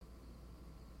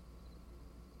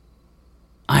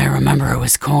remember it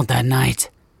was cold that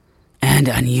night, and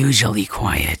unusually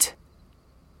quiet.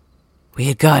 We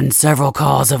had gotten several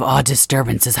calls of odd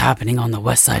disturbances happening on the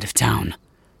west side of town,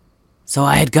 so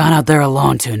I had gone out there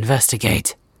alone to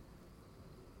investigate.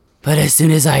 But as soon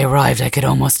as I arrived, I could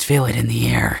almost feel it in the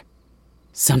air.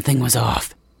 Something was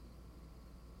off.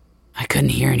 I couldn't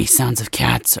hear any sounds of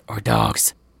cats or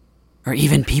dogs, or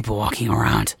even people walking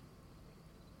around.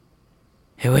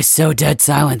 It was so dead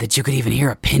silent that you could even hear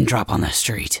a pin drop on the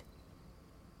street.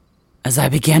 As I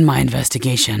began my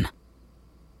investigation,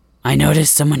 I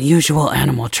noticed some unusual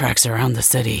animal tracks around the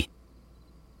city,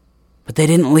 but they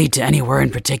didn't lead to anywhere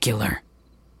in particular.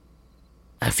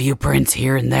 A few prints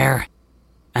here and there,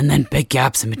 and then big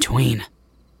gaps in between.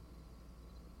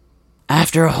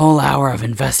 After a whole hour of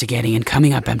investigating and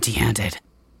coming up empty-handed,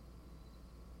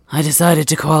 I decided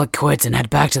to call it quits and head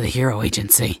back to the Hero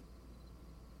Agency.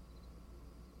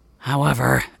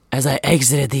 However, as I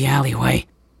exited the alleyway,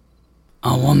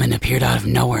 a woman appeared out of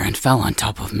nowhere and fell on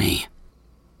top of me.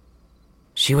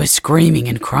 She was screaming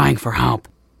and crying for help.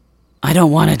 "I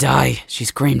don't want to die," she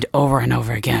screamed over and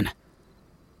over again.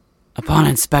 Upon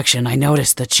inspection, I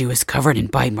noticed that she was covered in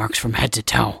bite marks from head to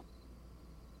toe.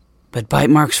 But bite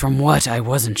marks from what, I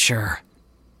wasn't sure.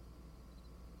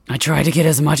 I tried to get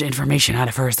as much information out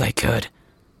of her as I could,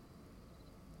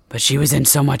 but she was in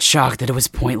so much shock that it was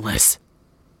pointless.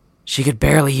 She could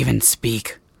barely even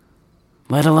speak,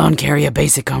 let alone carry a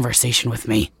basic conversation with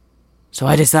me, so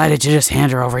I decided to just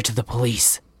hand her over to the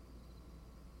police.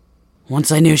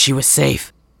 Once I knew she was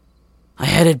safe, I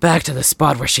headed back to the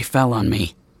spot where she fell on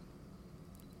me.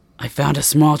 I found a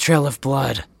small trail of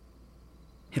blood.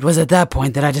 It was at that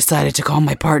point that I decided to call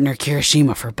my partner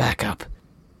Kirishima for backup.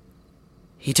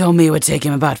 He told me it would take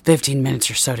him about 15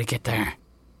 minutes or so to get there.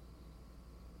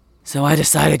 So I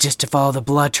decided just to follow the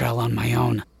blood trail on my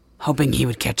own, hoping he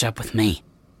would catch up with me.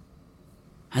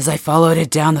 As I followed it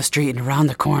down the street and around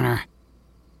the corner,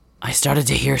 I started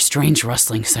to hear strange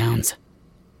rustling sounds.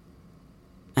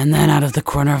 And then out of the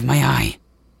corner of my eye,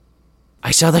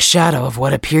 I saw the shadow of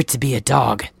what appeared to be a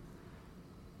dog.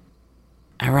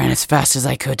 I ran as fast as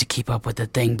I could to keep up with the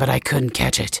thing, but I couldn't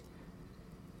catch it.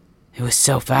 It was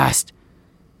so fast,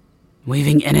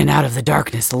 weaving in and out of the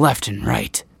darkness left and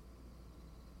right.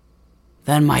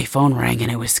 Then my phone rang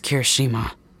and it was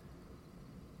Kirishima.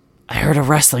 I heard a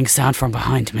rustling sound from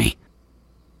behind me.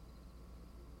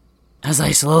 As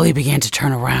I slowly began to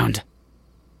turn around,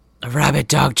 a rabid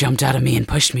dog jumped out of me and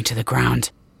pushed me to the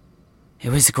ground. It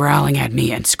was growling at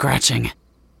me and scratching.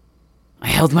 I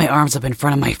held my arms up in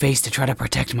front of my face to try to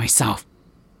protect myself.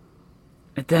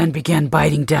 It then began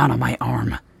biting down on my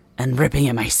arm and ripping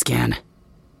at my skin.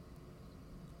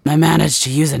 I managed to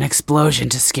use an explosion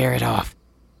to scare it off,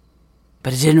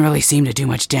 but it didn't really seem to do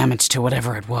much damage to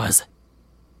whatever it was.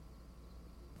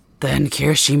 Then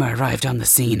Kirishima arrived on the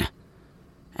scene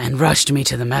and rushed me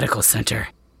to the medical center.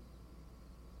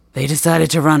 They decided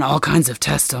to run all kinds of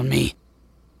tests on me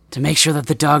to make sure that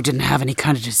the dog didn't have any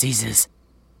kind of diseases,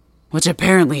 which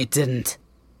apparently it didn't.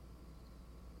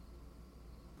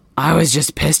 I was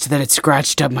just pissed that it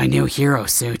scratched up my new hero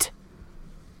suit,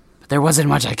 but there wasn't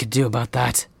much I could do about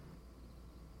that.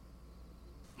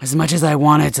 As much as I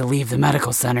wanted to leave the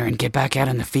medical center and get back out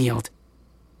in the field,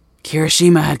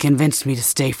 Kirishima had convinced me to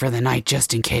stay for the night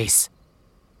just in case.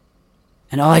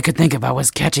 And all I could think about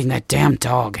was catching that damn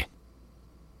dog.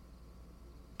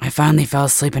 I finally fell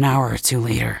asleep an hour or two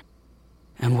later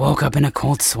and woke up in a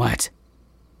cold sweat.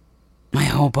 My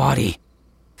whole body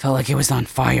felt like it was on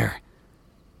fire.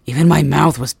 Even my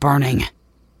mouth was burning.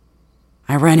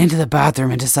 I ran into the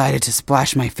bathroom and decided to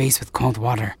splash my face with cold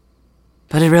water,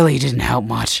 but it really didn't help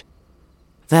much.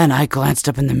 Then I glanced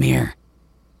up in the mirror.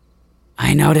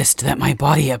 I noticed that my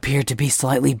body appeared to be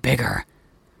slightly bigger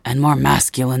and more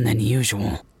masculine than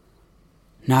usual.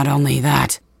 Not only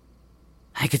that,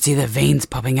 I could see the veins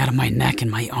popping out of my neck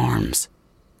and my arms.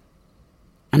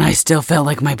 And I still felt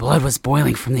like my blood was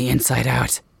boiling from the inside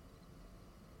out.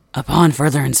 Upon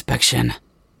further inspection,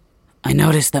 I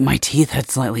noticed that my teeth had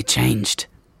slightly changed.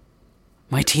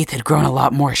 My teeth had grown a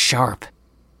lot more sharp.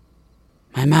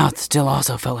 My mouth still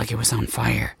also felt like it was on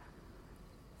fire.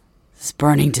 This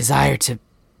burning desire to,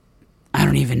 I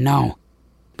don't even know,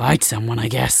 bite someone, I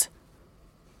guess.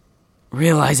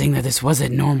 Realizing that this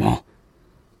wasn't normal,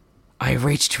 I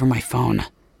reached for my phone,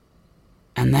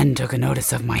 and then took a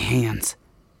notice of my hands.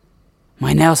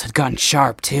 My nails had gotten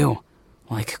sharp too,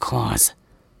 like claws.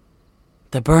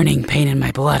 The burning pain in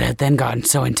my blood had then gotten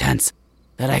so intense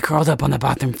that I curled up on the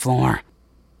bathroom floor.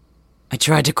 I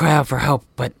tried to cry out for help,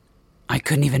 but I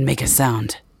couldn't even make a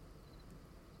sound.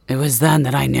 It was then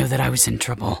that I knew that I was in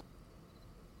trouble.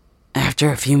 After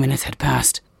a few minutes had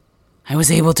passed, I was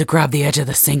able to grab the edge of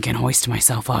the sink and hoist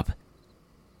myself up.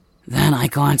 Then I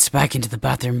glanced back into the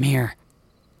bathroom mirror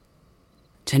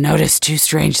to notice two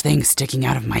strange things sticking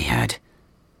out of my head.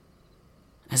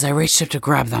 As I reached up to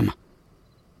grab them,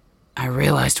 I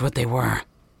realized what they were.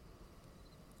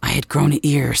 I had grown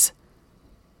ears,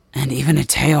 and even a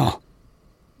tail.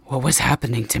 What was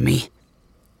happening to me?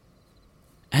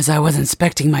 As I was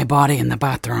inspecting my body in the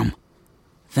bathroom,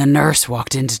 the nurse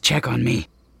walked in to check on me.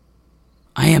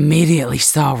 I immediately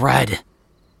saw red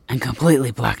and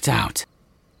completely blacked out.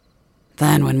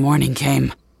 Then, when morning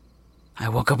came, I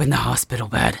woke up in the hospital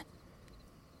bed,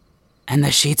 and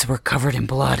the sheets were covered in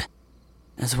blood,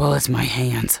 as well as my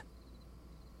hands.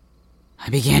 I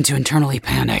began to internally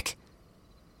panic.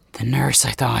 The nurse,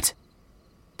 I thought,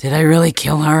 did I really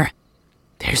kill her?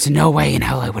 There's no way in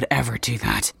hell I would ever do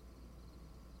that.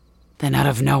 Then out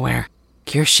of nowhere,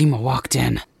 Kirishima walked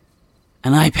in,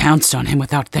 and I pounced on him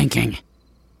without thinking,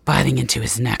 biting into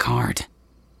his neck hard.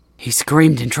 He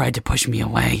screamed and tried to push me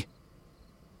away.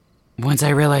 Once I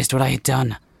realized what I had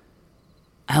done,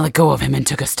 I let go of him and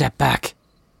took a step back.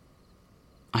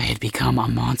 I had become a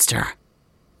monster,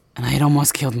 and I had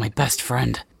almost killed my best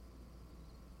friend.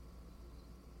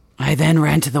 I then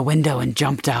ran to the window and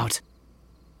jumped out,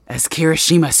 as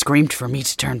Kirishima screamed for me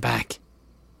to turn back.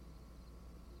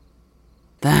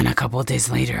 Then, a couple of days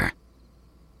later,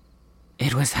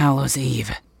 it was Hallows'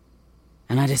 Eve,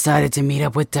 and I decided to meet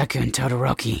up with Deku and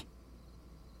Todoroki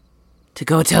to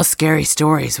go tell scary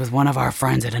stories with one of our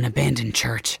friends at an abandoned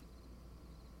church,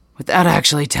 without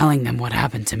actually telling them what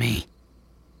happened to me.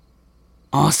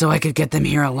 Also, I could get them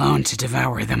here alone to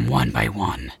devour them one by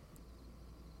one.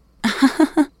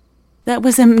 That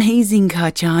was amazing,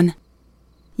 Kacchan.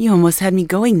 You almost had me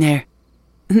going there.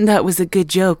 That was a good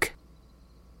joke.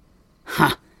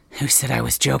 Huh, who said I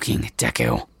was joking,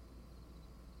 Deku?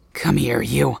 Come here,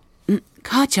 you.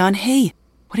 Kacchan, hey,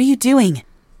 what are you doing?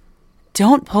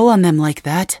 Don't pull on them like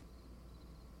that.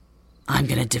 I'm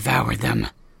gonna devour them.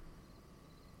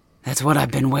 That's what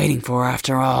I've been waiting for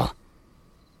after all.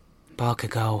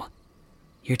 Bakugo,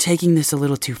 you're taking this a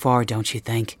little too far, don't you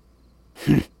think?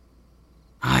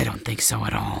 I don't think so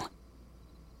at all.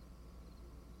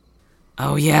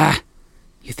 Oh yeah?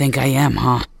 You think I am,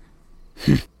 huh?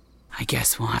 I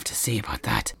guess we'll have to see about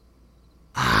that.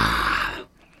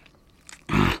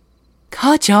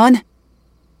 Kacchan,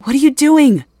 what are you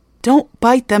doing? Don't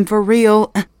bite them for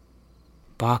real.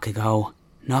 Bakugo,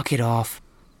 knock it off.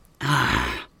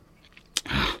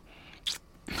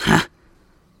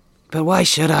 But why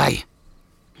should I,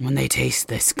 when they taste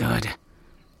this good?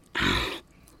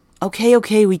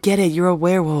 Okay, we get it, you're a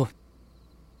werewolf.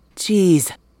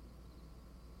 Jeez.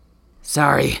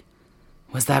 Sorry,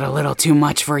 was that a little too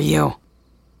much for you?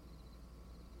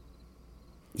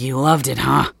 You loved it,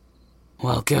 huh?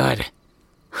 Well, good.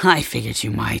 I figured you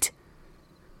might.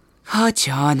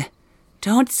 Kacchan,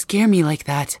 don't scare me like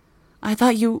that. I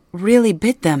thought you really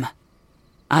bit them.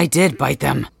 I did bite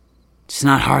them. It's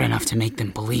not hard enough to make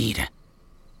them bleed.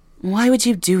 Why would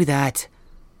you do that?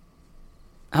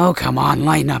 Oh, come on,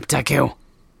 lighten up, Deku.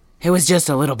 It was just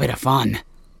a little bit of fun.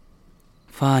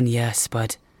 Fun, yes,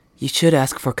 but you should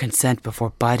ask for consent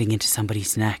before biting into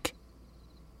somebody's neck.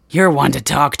 You're one to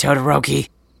talk, Todoroki.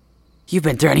 You've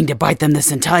been threatening to bite them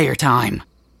this entire time.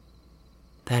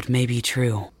 That may be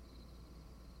true,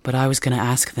 but I was gonna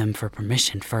ask them for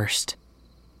permission first.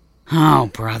 Oh,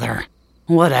 brother.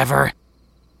 Whatever.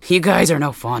 You guys are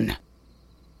no fun.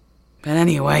 But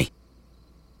anyway,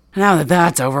 now that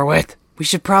that's over with, we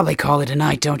should probably call it a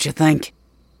night, don't you think?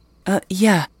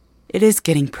 Yeah. It is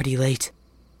getting pretty late.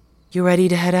 You ready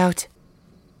to head out?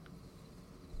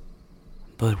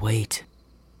 But wait.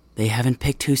 They haven't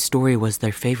picked whose story was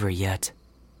their favorite yet.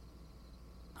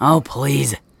 Oh,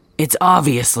 please. It's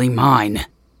obviously mine.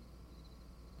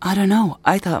 I don't know.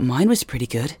 I thought mine was pretty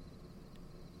good.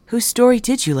 Whose story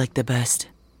did you like the best?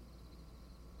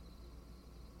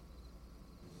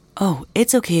 Oh,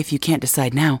 it's okay if you can't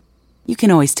decide now. You can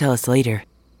always tell us later.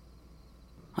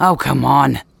 Oh, come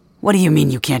on. What do you mean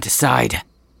you can't decide?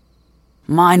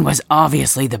 Mine was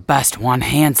obviously the best one,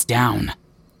 hands down.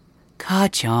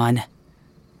 Kacchan.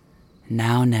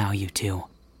 Now, you two.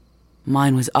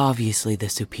 Mine was obviously the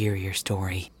superior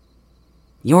story.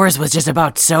 Yours was just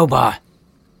about Soba.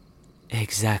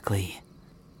 Exactly.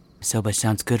 Soba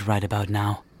sounds good right about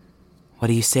now. What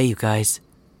do you say, you guys?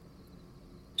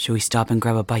 Should we stop and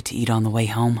grab a bite to eat on the way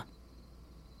home?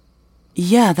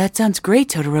 Yeah, that sounds great,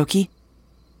 Todoroki.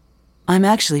 I'm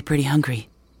actually pretty hungry.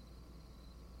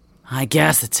 I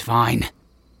guess it's fine.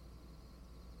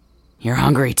 You're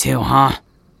hungry too, huh?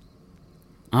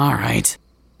 All right,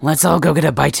 let's all go get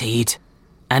a bite to eat.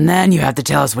 And then you have to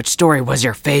tell us which story was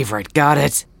your favorite, got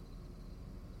it?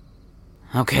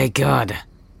 Okay, good.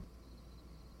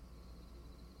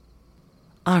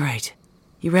 Alright,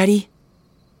 you ready?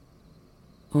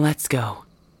 Let's go.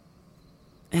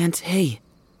 And hey,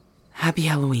 happy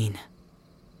Halloween.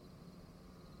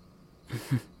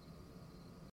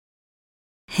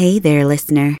 Hey there,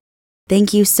 listener.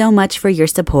 Thank you so much for your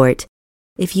support.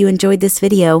 If you enjoyed this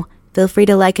video, feel free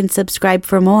to like and subscribe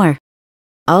for more.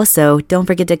 Also, don't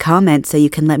forget to comment so you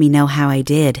can let me know how I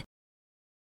did.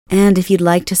 And if you'd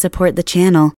like to support the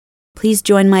channel, please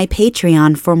join my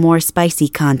Patreon for more spicy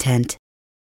content.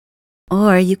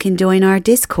 Or you can join our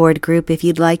Discord group if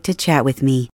you'd like to chat with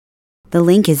me. The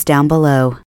link is down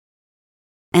below.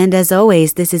 And as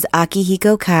always, this is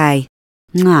Akihiko Kai.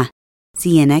 Mwah.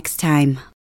 See you next time.